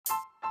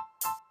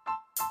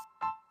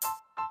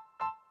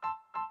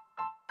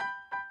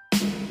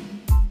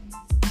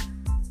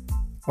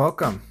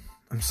Welcome.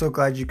 I'm so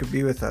glad you could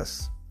be with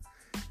us.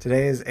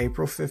 Today is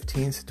April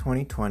 15th,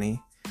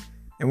 2020,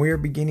 and we are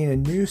beginning a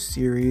new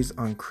series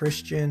on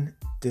Christian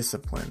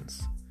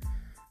disciplines.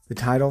 The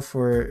title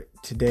for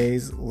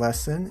today's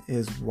lesson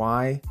is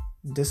Why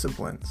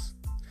Disciplines.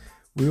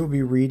 We will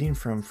be reading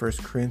from 1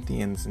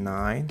 Corinthians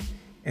 9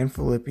 and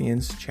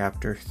Philippians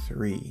chapter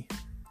 3.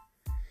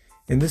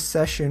 In this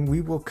session, we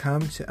will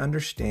come to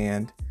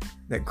understand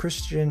that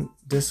Christian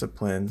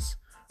disciplines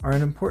are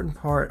an important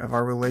part of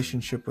our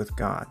relationship with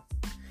God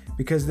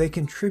because they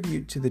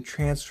contribute to the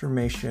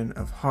transformation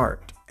of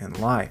heart and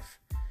life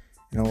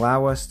and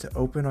allow us to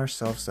open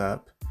ourselves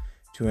up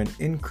to an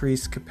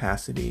increased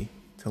capacity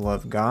to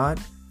love God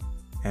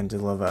and to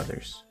love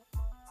others.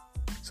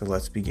 So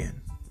let's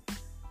begin.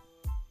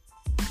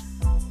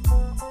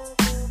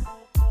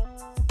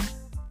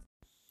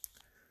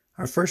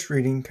 Our first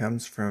reading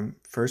comes from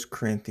 1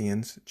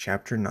 Corinthians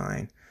chapter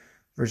 9,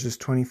 verses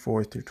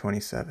 24 through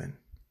 27.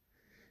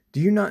 Do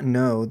you not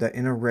know that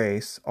in a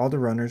race all the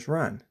runners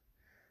run,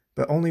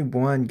 but only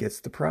one gets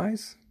the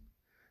prize?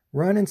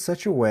 Run in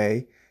such a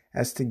way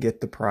as to get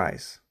the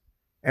prize.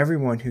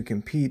 Everyone who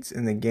competes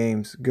in the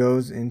games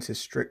goes into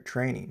strict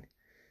training.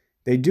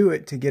 They do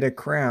it to get a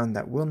crown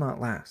that will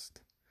not last,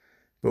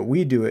 but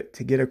we do it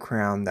to get a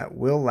crown that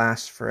will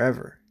last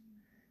forever.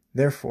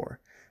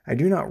 Therefore, I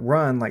do not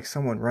run like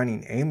someone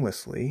running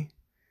aimlessly.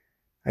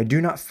 I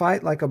do not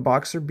fight like a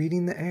boxer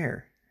beating the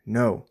air.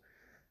 No,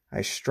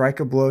 I strike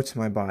a blow to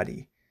my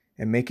body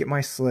and make it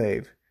my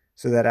slave,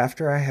 so that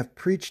after I have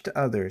preached to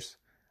others,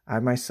 I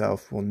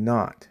myself will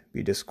not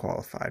be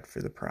disqualified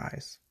for the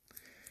prize.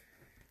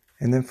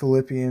 And then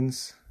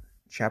Philippians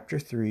chapter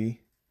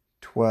 3,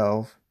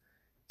 12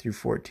 through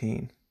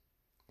 14.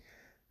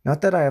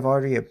 Not that I have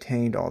already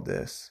obtained all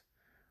this,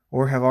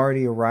 or have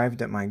already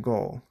arrived at my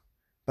goal,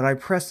 but I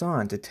press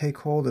on to take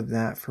hold of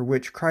that for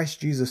which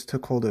Christ Jesus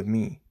took hold of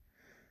me.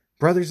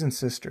 Brothers and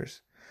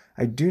sisters,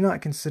 I do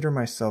not consider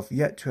myself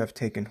yet to have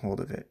taken hold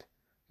of it,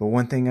 but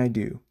one thing I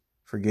do,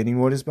 forgetting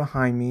what is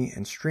behind me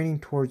and straining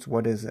towards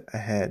what is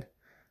ahead,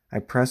 I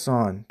press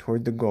on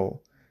toward the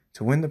goal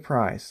to win the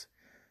prize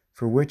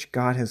for which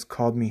God has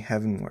called me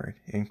heavenward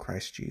in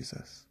Christ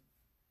Jesus.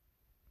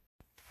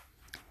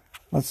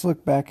 Let's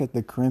look back at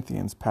the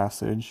Corinthians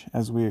passage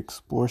as we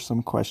explore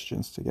some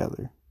questions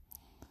together.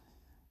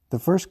 The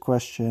first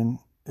question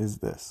is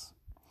this: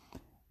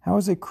 how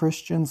is a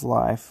Christian's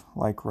life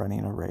like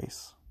running a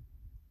race?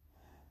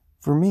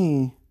 For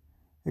me,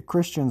 a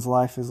Christian's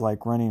life is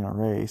like running a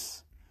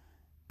race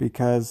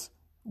because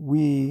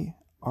we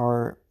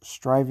are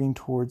striving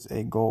towards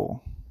a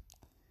goal.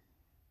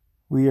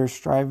 We are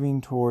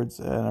striving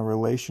towards a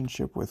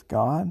relationship with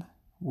God.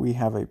 We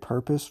have a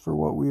purpose for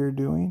what we are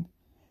doing.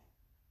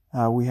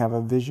 We have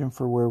a vision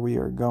for where we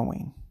are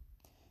going,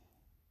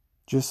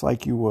 just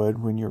like you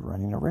would when you're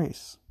running a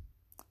race.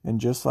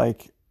 And just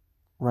like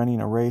running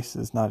a race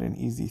is not an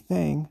easy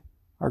thing,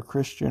 our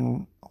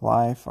Christian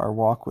life, our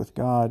walk with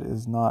God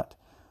is not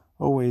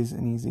always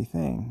an easy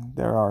thing.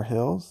 There are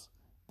hills,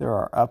 there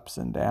are ups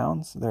and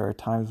downs, there are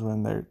times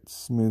when they're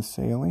smooth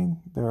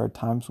sailing, there are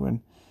times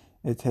when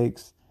it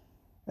takes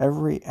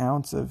every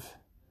ounce of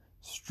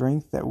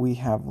strength that we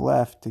have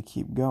left to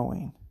keep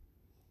going.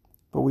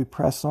 But we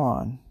press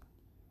on,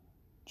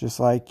 just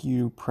like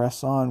you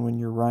press on when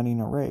you're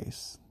running a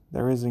race.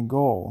 There is a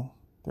goal,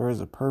 there is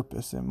a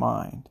purpose in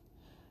mind.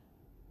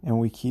 And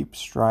we keep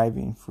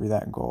striving for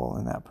that goal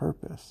and that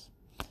purpose.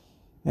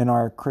 In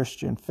our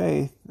Christian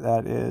faith,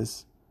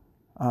 that's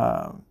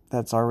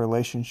our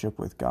relationship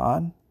with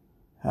God.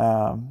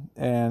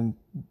 And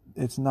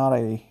it's not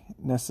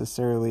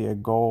necessarily a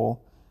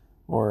goal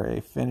or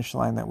a finish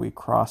line that we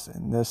cross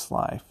in this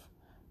life,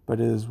 but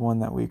it is one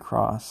that we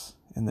cross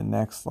in the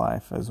next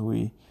life as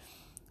we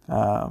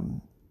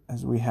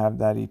have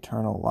that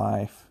eternal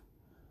life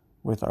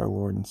with our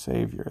Lord and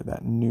Savior,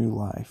 that new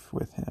life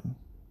with Him.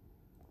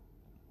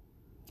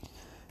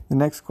 The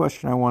next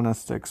question I want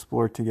us to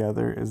explore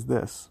together is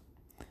this: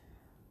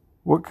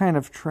 what kind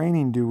of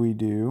training do we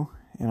do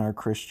in our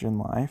Christian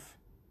life,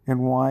 and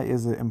why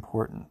is it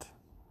important?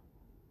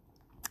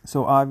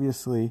 So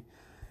obviously,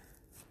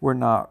 we're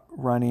not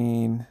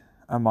running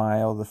a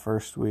mile the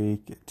first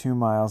week, 2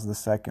 miles the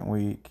second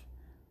week,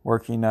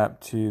 working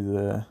up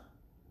to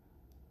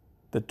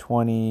the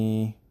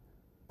 20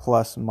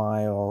 plus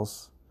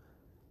miles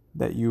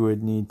that you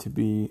would need to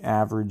be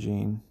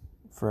averaging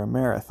for a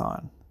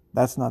marathon.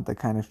 That's not the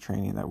kind of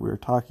training that we're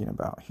talking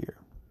about here.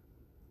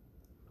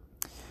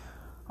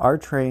 Our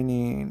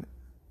training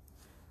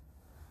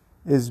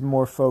is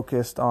more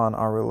focused on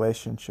our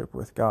relationship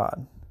with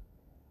God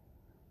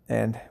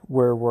and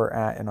where we're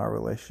at in our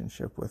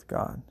relationship with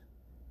God.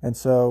 And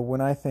so when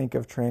I think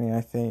of training,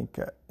 I think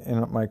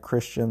in my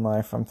Christian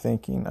life, I'm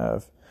thinking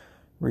of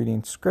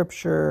reading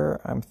scripture,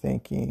 I'm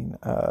thinking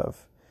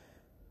of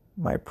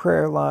my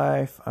prayer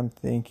life, I'm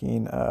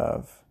thinking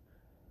of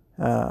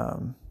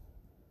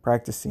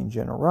practicing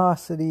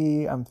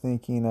generosity. I'm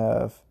thinking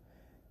of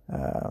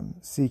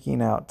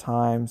seeking out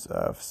times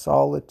of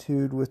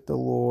solitude with the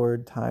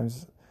Lord,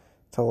 times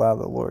to allow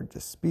the Lord to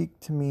speak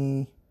to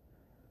me.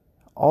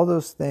 All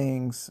those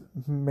things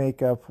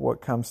make up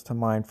what comes to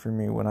mind for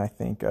me when I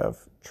think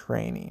of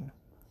training.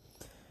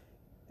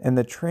 And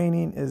the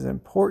training is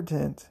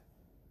important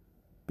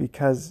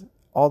because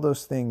all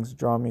those things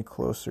draw me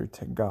closer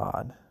to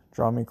God,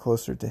 draw me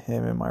closer to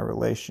Him in my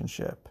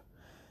relationship,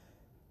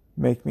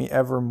 make me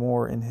ever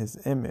more in His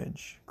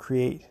image,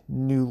 create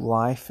new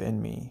life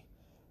in me,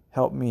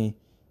 help me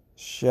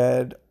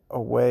shed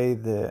away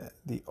the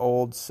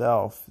old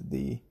self,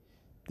 the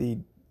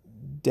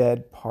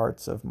dead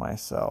parts of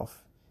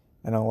myself,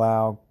 and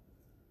allow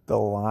the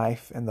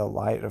life and the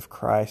light of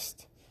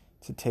Christ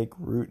to take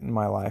root in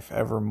my life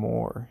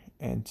evermore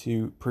and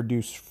to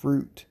produce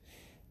fruit.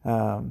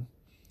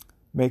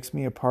 Makes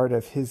me a part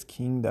of His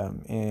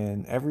kingdom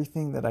in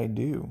everything that I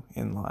do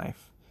in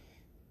life.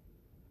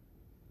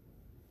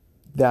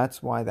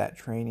 That's why that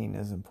training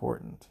is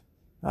important.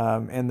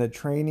 And the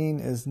training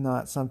is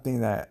not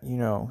something that,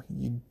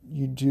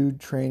 you do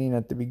training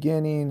at the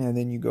beginning and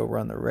then you go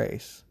run the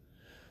race.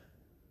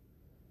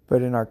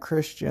 But in our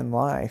Christian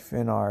life,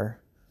 in our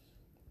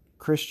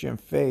Christian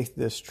faith,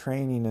 this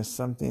training is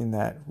something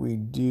that we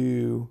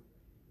do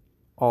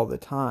all the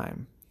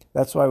time.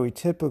 That's why we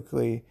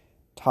typically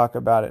talk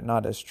about it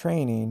not as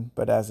training,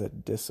 but as a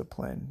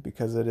discipline,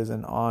 because it is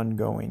an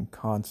ongoing,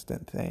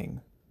 constant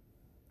thing.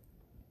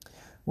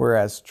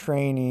 Whereas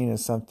training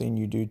is something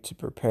you do to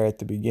prepare at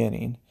the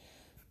beginning,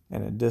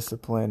 and a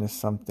discipline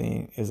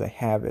is a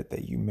habit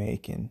that you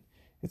make, and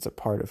it's a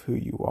part of who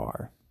you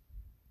are.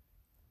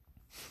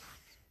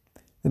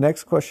 The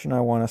next question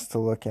I want us to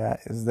look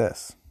at is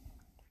this.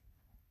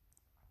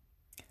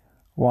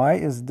 Why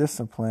is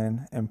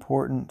discipline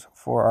important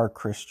for our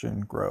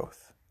Christian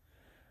growth?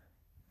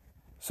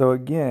 So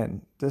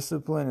again,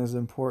 discipline is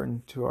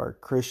important to our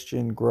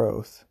Christian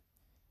growth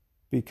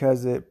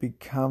because it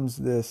becomes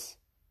this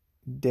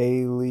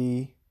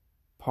daily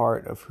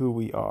part of who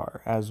we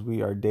are as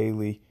we are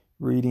daily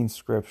reading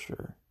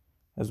Scripture,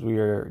 as we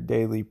are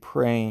daily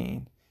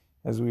praying,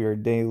 as we are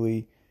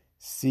daily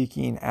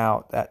seeking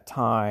out that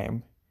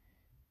time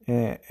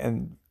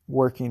and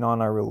working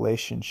on our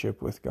relationship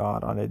with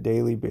God on a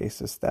daily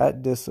basis.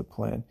 That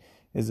discipline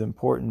is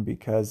important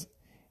because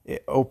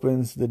it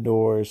opens the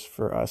doors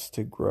for us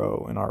to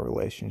grow in our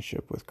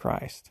relationship with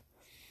Christ,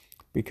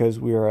 because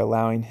we are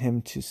allowing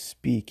Him to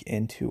speak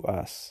into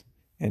us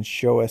and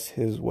show us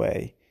His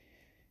way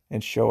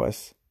and show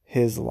us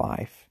His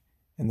life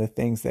and the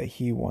things that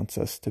He wants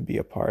us to be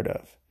a part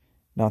of,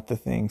 not the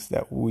things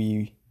that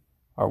we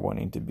are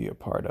wanting to be a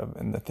part of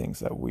and the things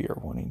that we are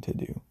wanting to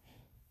do,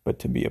 but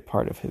to be a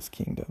part of His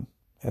kingdom.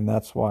 And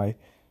that's why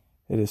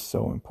it is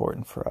so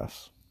important for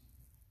us.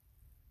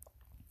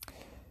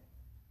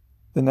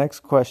 The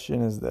next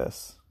question is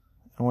this.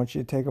 I want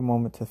you to take a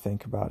moment to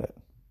think about it.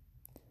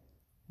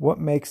 What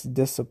makes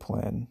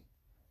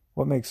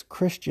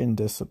Christian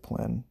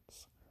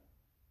disciplines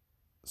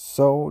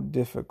so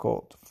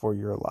difficult for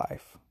your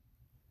life?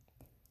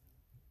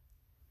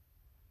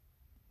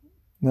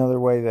 Another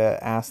way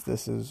to ask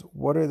this is,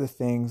 what are the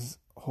things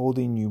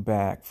holding you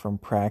back from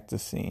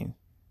practicing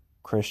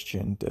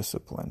Christian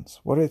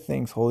disciplines? What are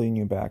things holding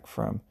you back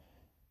from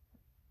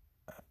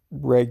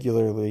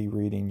regularly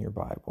reading your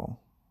Bible?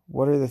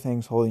 What are the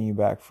things holding you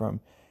back from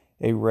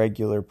a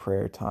regular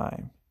prayer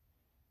time?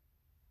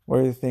 What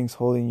are the things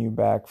holding you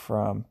back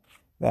from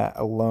that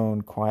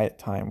alone, quiet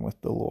time with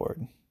the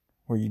Lord,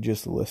 where you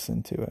just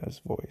listen to His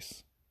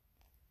voice?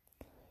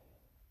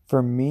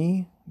 For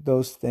me,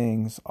 those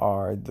things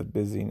are the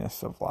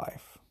busyness of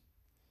life.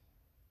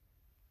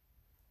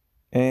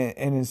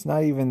 And it's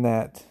not even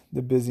that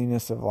the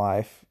busyness of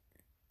life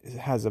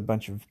has a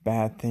bunch of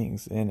bad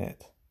things in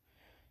it.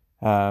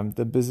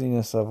 The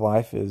busyness of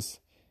life is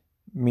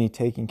me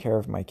taking care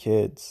of my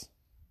kids.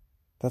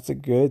 That's a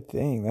good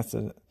thing.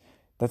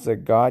 That's a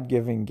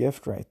God-given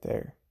gift right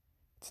there.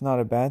 It's not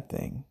a bad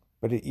thing,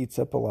 but it eats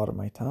up a lot of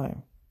my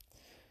time.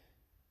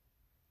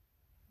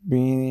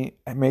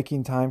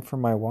 Making time for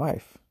my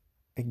wife.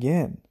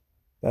 Again,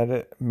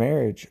 that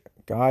marriage,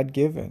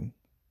 God-given.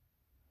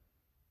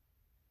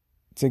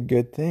 It's a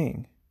good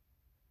thing.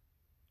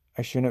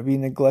 I shouldn't be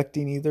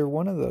neglecting either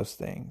one of those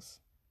things,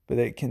 but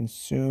it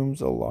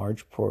consumes a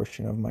large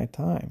portion of my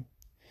time.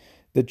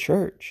 The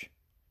church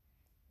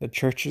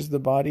is the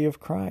body of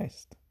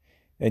Christ,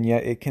 and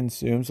yet it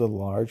consumes a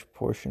large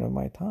portion of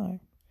my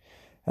time.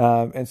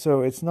 And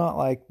so it's not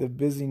like the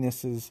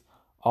busyness is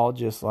all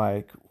just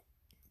like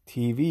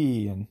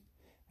TV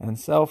and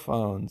cell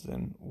phones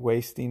and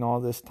wasting all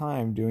this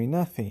time doing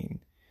nothing.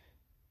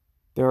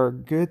 There are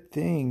good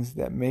things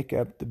that make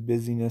up the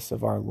busyness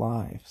of our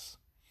lives.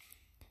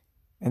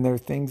 And there are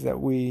things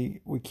that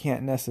we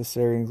can't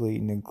necessarily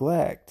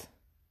neglect.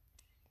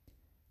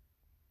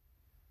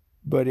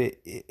 But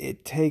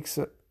it takes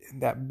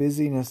that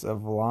busyness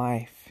of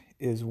life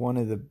is one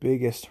of the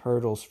biggest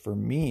hurdles for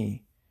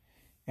me.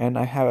 And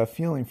I have a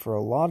feeling for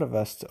a lot of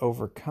us to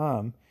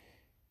overcome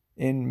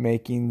in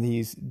making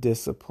these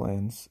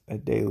disciplines a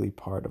daily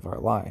part of our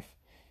life,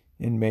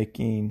 in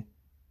making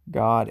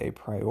God a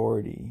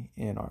priority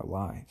in our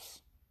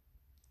lives.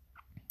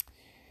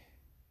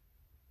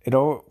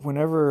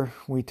 Whenever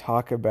we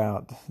talk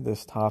about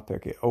this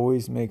topic, it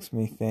always makes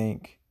me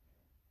think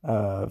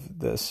of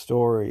the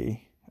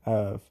story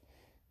of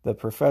the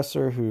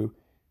professor who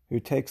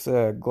takes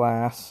a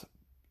glass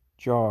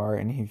jar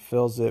and he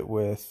fills it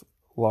with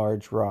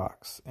large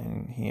rocks,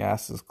 and he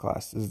asks his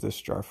class, "Is this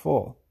jar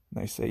full?"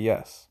 And they say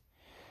yes.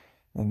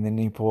 And then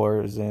he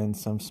pours in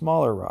some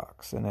smaller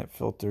rocks and it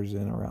filters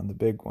in around the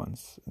big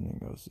ones, and he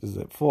goes, "Is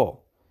it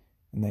full?"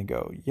 And they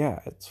go,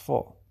 "Yeah, it's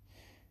full."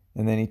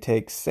 And then he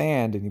takes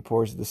sand and he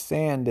pours the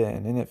sand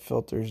in and it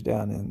filters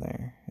down in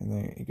there. And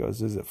then he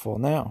goes, "Is it full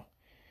now?"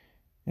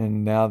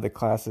 And now the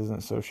class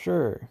isn't so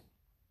sure.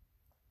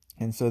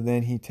 And so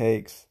then he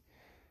takes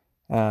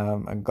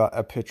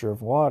a pitcher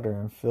of water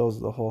and fills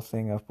the whole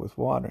thing up with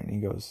water. And he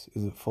goes,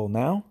 "Is it full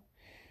now?"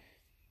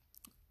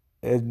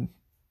 And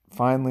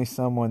finally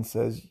someone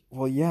says,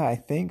 "Well, yeah, I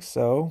think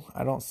so.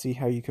 I don't see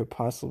how you could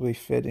possibly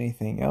fit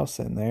anything else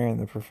in there." And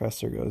the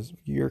professor goes,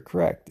 "You're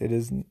correct. It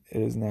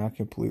is now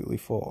completely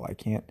full. I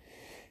can't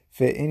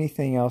fit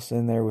anything else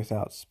in there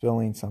without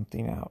spilling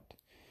something out."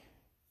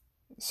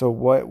 So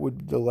what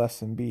would the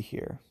lesson be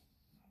here?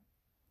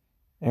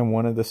 And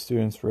one of the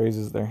students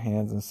raises their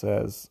hands and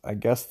says, "I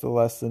guess the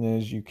lesson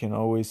is you can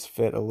always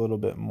fit a little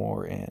bit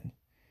more in."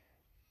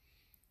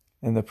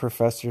 And the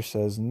professor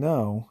says,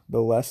 "No,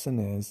 the lesson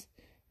is,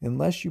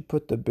 unless you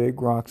put the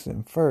big rocks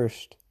in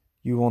first,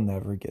 you will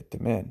never get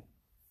them in."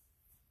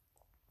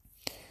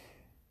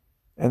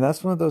 And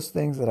that's one of those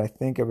things that I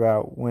think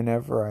about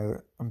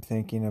whenever I'm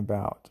thinking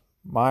about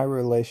my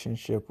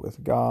relationship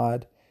with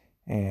God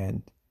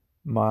and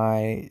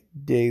my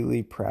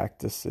daily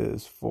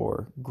practices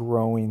for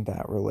growing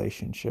that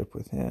relationship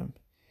with Him.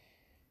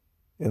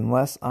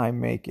 Unless I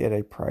make it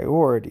a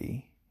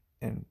priority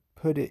and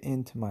put it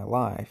into my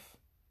life,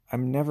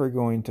 I'm never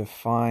going to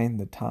find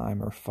the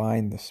time or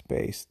find the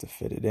space to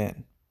fit it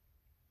in.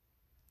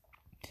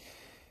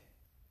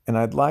 And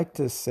I'd like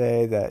to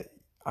say that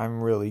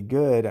I'm really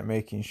good at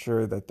making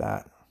sure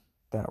that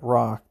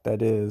rock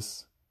that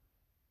is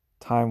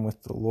time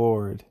with the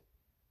Lord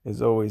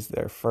is always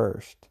there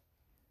first.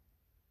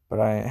 But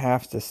I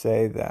have to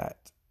say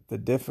that the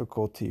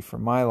difficulty for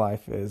my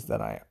life is that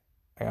I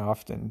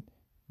often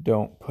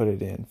don't put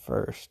it in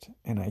first,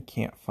 and I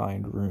can't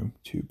find room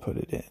to put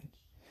it in.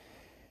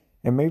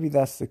 And maybe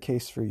that's the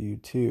case for you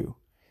too.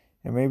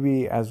 And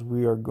maybe as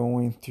we are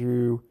going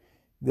through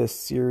this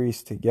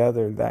series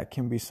together, that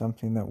can be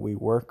something that we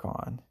work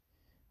on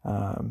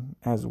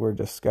as we're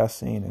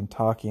discussing and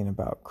talking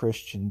about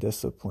Christian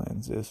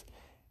disciplines, is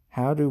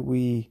how do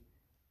we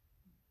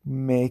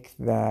make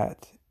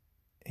that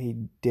a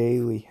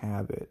daily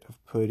habit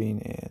of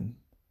putting in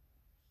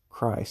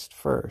Christ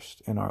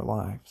first in our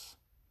lives.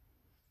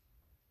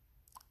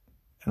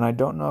 And I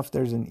don't know if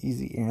there's an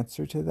easy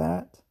answer to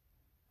that.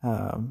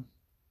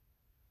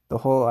 The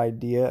whole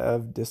idea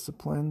of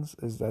disciplines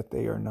is that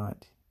they are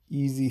not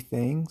easy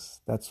things.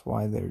 That's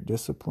why they're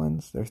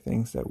disciplines. They're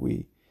things that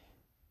we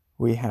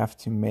have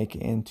to make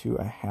into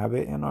a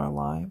habit in our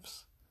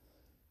lives.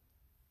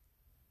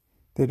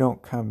 They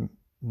don't come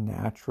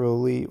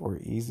naturally or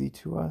easy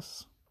to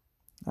us.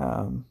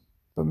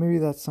 But maybe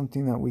that's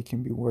something that we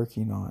can be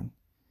working on,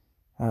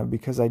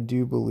 because I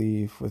do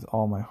believe with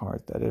all my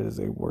heart that it is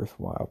a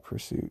worthwhile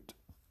pursuit.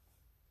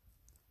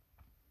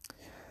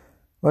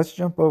 Let's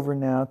jump over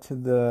now to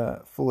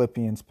the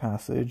Philippians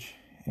passage,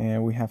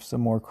 and we have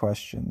some more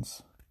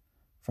questions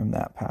from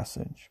that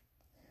passage.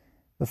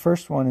 The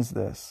first one is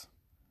this: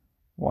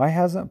 why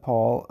hasn't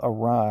Paul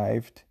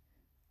arrived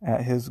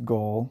at his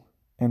goal,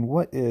 and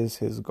what is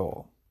his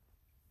goal?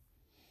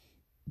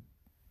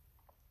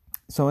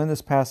 So in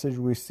this passage,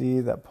 we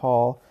see that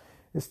Paul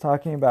is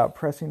talking about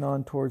pressing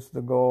on towards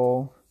the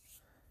goal,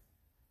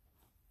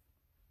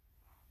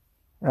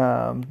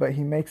 but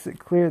he makes it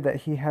clear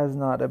that he has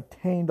not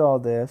obtained all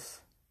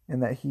this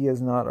and that he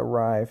has not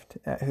arrived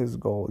at his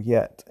goal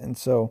yet. And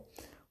so,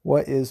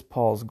 what is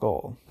Paul's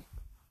goal?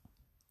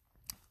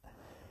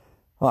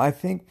 Well, I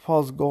think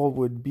Paul's goal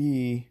would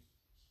be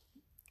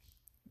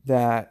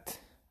that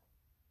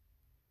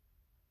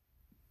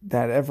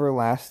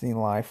everlasting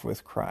life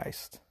with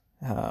Christ.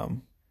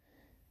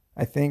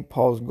 I think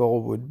Paul's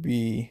goal would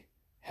be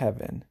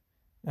heaven,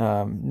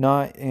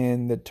 not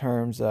in the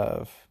terms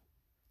of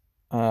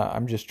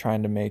I'm just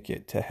trying to make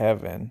it to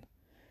heaven,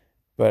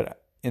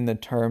 but in the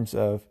terms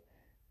of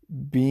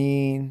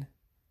being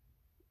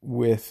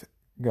with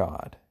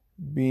God,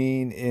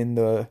 being in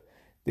the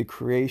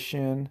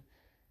creation,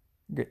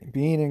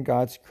 being in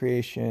God's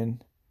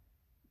creation,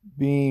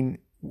 being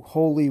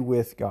wholly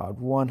with God,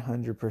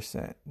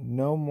 100%.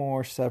 No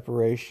more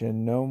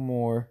separation, no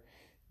more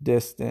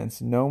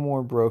distance, no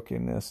more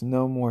brokenness,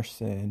 no more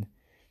sin.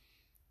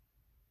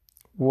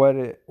 What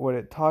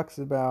it talks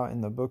about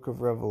in the book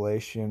of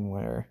Revelation,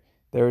 where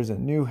there is a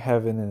new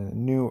heaven and a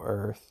new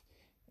earth,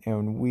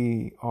 and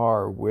we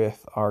are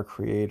with our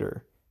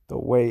Creator the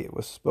way it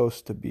was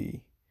supposed to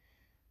be.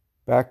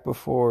 Back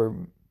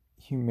before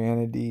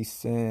humanity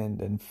sinned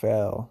and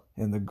fell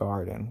in the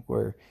garden,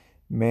 where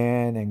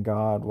man and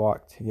God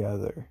walked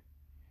together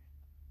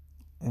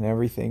and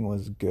everything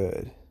was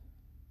good.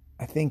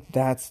 I think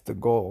that's the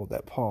goal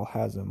that Paul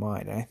has in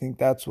mind. And I think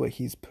that's what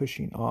he's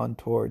pushing on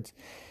towards.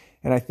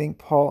 And I think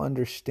Paul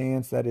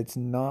understands that it's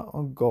not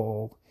a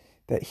goal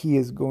that he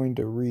is going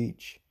to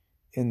reach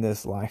in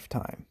this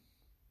lifetime,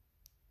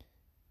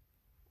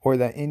 or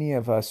that any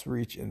of us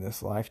reach in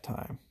this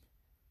lifetime,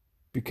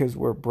 because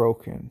we're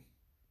broken.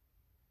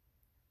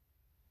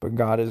 But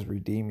God is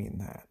redeeming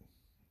that,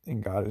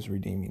 and God is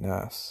redeeming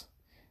us.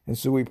 And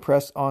so we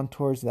press on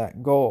towards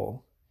that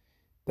goal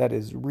that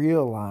is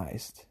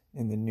realized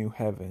in the new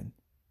heaven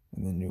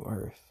and the new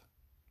earth,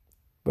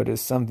 but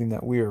is something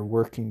that we are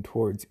working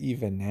towards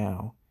even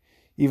now.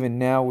 Even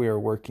now we are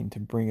working to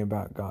bring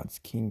about God's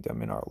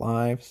kingdom in our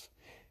lives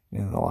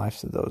and in the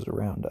lives of those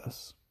around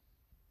us.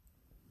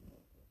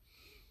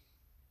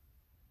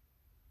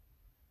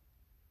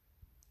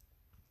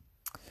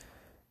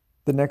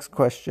 The next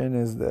question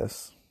is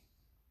this: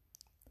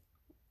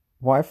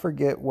 why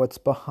forget what's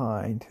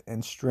behind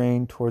and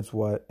strain towards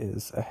what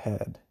is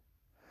ahead?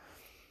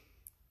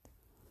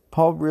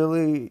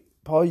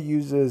 Paul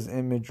uses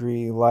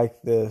imagery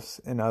like this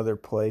in other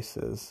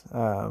places,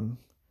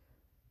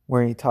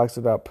 where he talks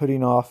about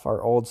putting off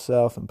our old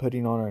self and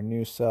putting on our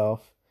new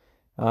self.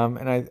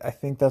 And I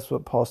think that's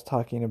what Paul's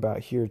talking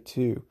about here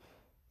too.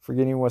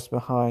 Forgetting what's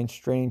behind,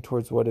 straining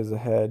towards what is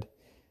ahead.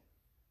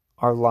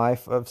 Our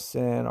life of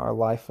sin, our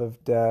life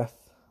of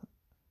death,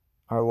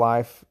 our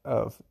life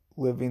of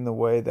living the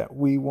way that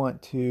we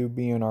want to,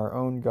 being our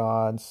own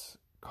gods,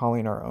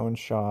 calling our own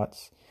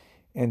shots,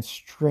 and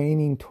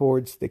straining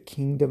towards the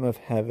kingdom of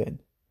heaven.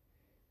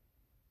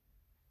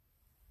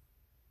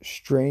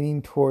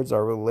 Straining towards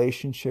our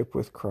relationship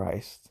with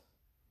Christ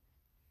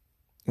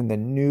and the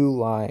new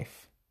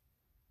life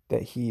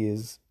that He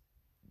is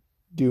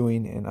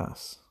doing in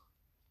us.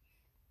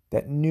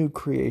 That new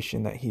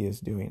creation that He is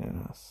doing in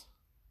us.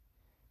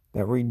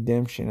 That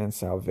redemption and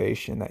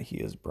salvation that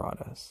He has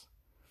brought us.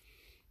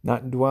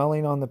 Not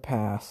dwelling on the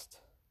past.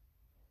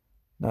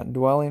 Not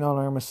dwelling on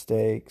our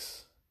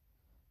mistakes.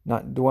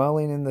 Not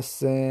dwelling in the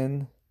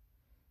sin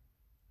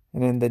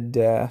and in the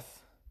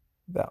death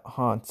that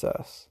haunts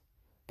us,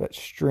 but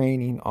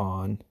straining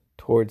on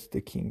towards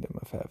the kingdom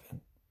of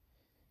heaven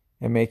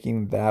and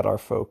making that our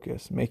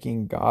focus,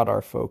 making God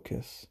our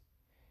focus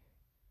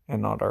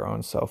and not our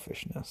own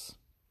selfishness.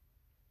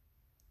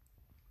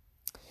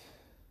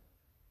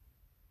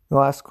 The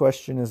last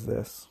question is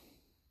this: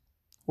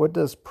 what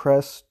does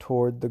press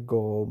toward the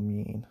goal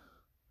mean?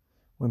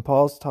 When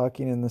Paul's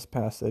talking in this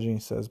passage and he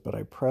says, "But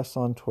I press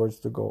on towards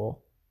the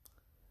goal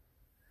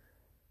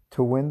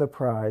to win the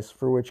prize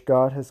for which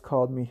God has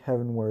called me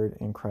heavenward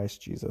in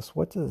Christ Jesus,"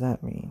 what does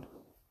that mean?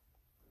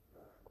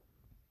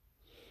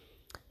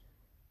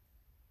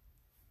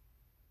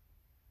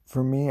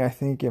 For me, I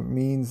think it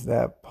means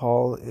that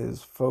Paul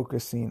is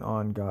focusing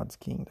on God's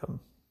kingdom.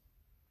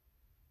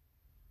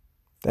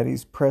 That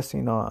he's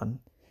pressing on.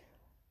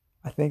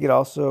 I think it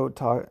also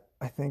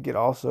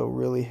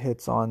really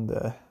hits on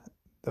the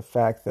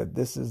fact that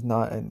this is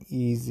not an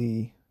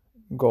easy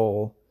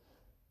goal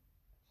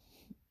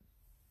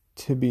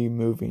to be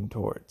moving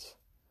towards.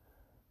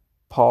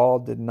 Paul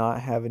did not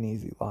have an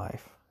easy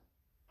life.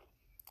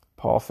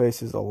 Paul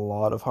faces a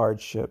lot of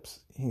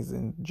hardships. He's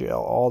in jail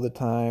all the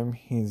time.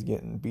 He's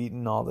getting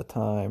beaten all the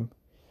time.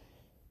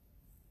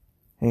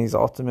 And he's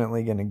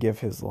ultimately going to give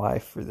his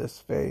life for this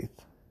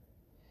faith.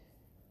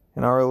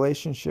 And our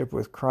relationship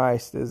with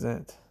Christ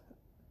isn't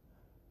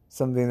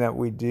something that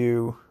we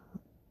do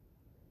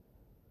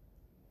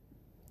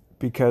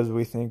because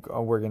we think,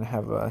 we're going to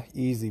have an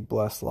easy,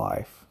 blessed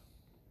life.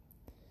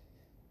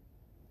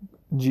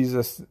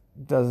 Jesus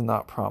does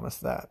not promise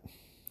that.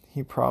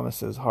 He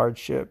promises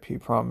hardship. He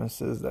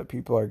promises that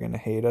people are going to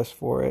hate us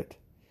for it.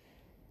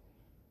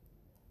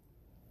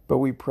 But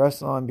we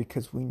press on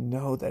because we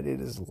know that it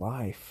is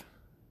life.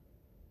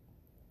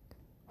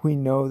 We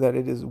know that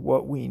it is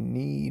what we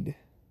need.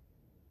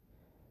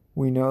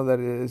 We know that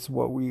it is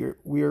what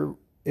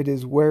it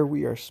is where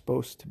we are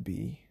supposed to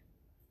be.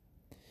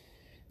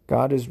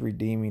 God is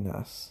redeeming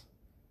us.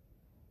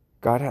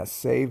 God has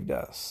saved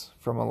us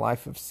from a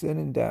life of sin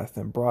and death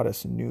and brought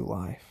us a new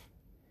life.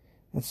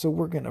 And so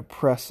we're going to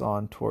press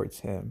on towards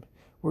Him.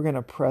 We're going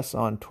to press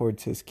on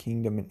towards His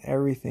kingdom in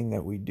everything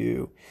that we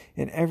do,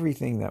 in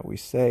everything that we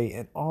say,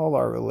 in all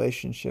our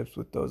relationships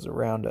with those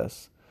around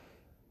us.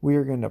 We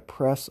are going to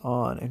press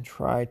on and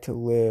try to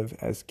live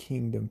as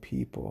kingdom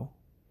people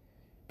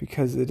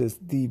because it is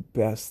the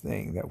best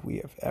thing that we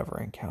have ever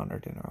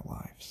encountered in our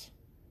lives.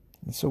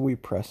 And so we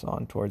press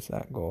on towards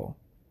that goal.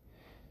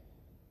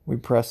 We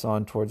press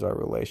on towards our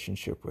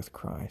relationship with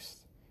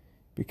Christ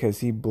because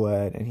He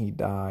bled and He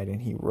died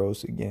and He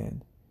rose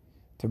again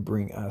to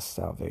bring us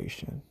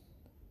salvation.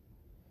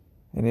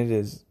 And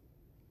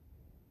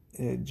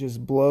it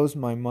just blows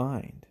my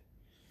mind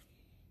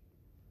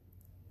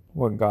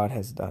what God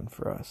has done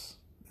for us.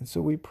 And so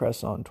we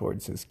press on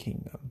towards His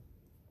kingdom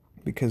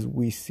because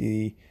we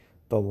see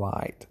the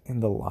light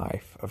and the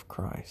life of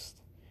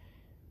Christ.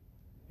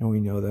 And we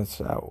know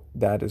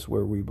that is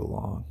where we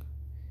belong.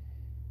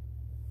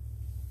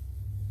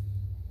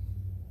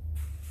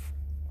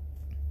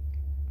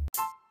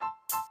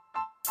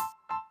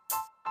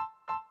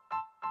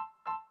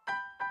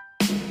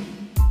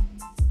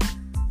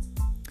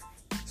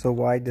 So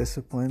why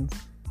disciplines?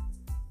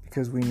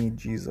 Because we need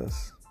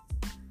Jesus.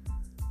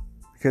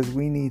 Because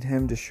we need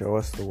Him to show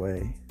us the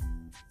way.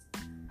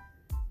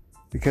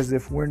 Because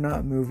if we're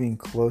not moving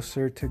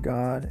closer to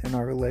God in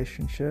our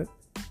relationship,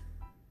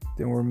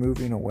 then we're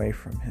moving away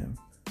from Him.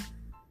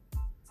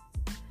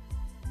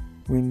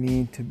 We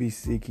need to be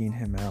seeking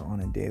Him out on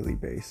a daily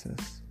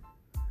basis.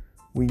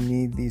 We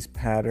need these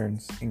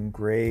patterns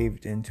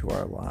engraved into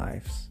our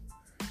lives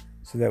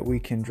so that we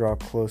can draw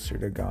closer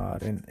to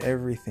God in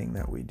everything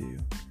that we do,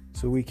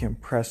 so we can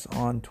press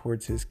on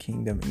towards His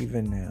kingdom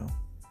even now,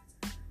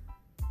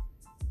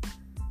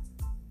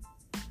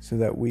 so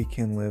that we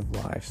can live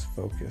lives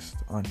focused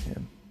on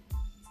Him.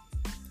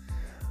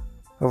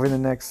 Over the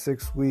next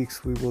 6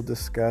 weeks, we will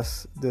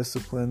discuss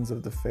disciplines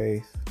of the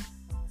faith.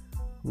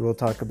 We will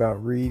talk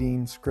about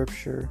reading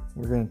Scripture.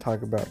 We're going to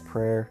talk about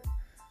prayer.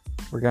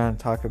 We're going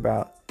to talk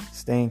about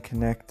staying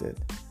connected.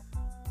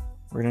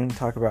 We're going to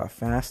talk about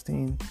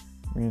fasting.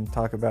 We're going to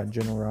talk about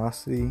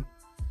generosity.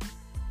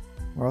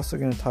 We're also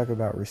going to talk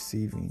about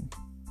receiving.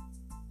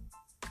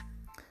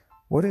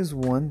 What is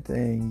one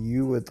thing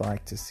you would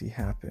like to see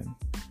happen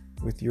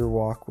with your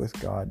walk with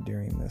God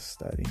during this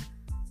study?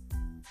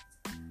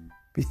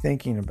 Be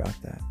thinking about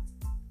that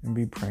and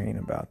be praying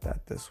about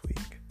that this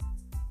week.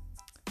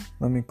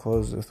 Let me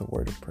close with a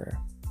word of prayer.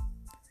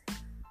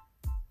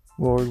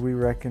 Lord, we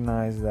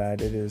recognize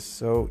that it is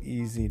so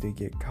easy to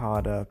get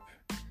caught up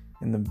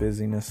in the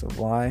busyness of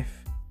life,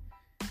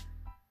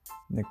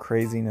 in the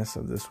craziness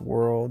of this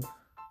world,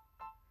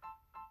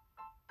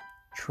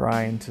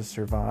 trying to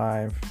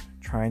survive,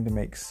 trying to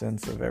make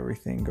sense of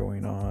everything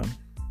going on.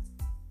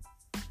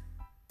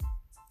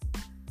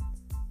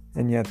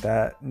 And yet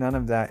none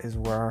of that is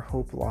where our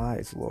hope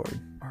lies, Lord.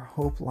 Our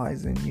hope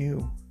lies in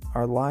You.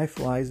 Our life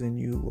lies in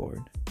You,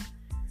 Lord.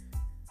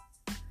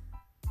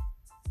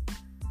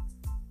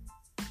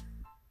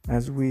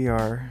 As we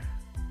are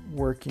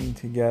working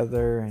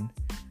together and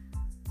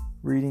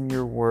reading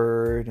Your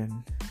word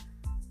and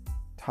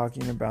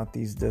talking about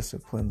these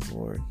disciplines,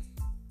 Lord,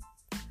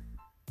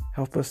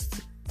 help us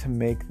to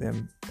make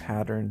them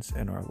patterns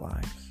in our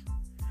lives.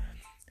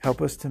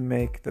 Help us to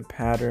make the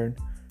pattern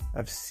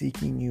of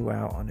seeking You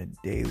out on a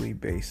daily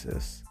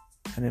basis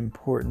an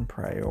important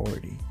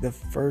priority, the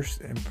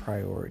first in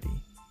priority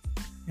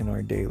in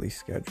our daily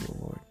schedule,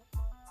 Lord.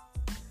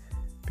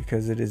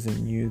 Because it is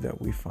in You that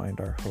we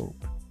find our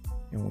hope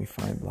and we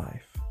find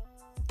life.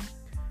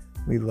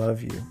 We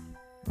love You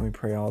and we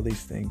pray all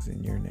these things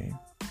in Your name.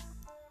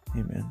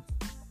 Amen.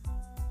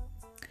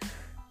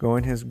 Go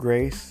in His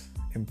grace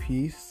and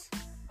peace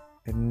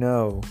and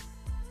know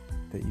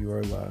that you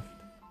are loved.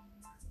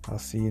 I'll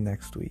see you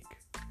next week.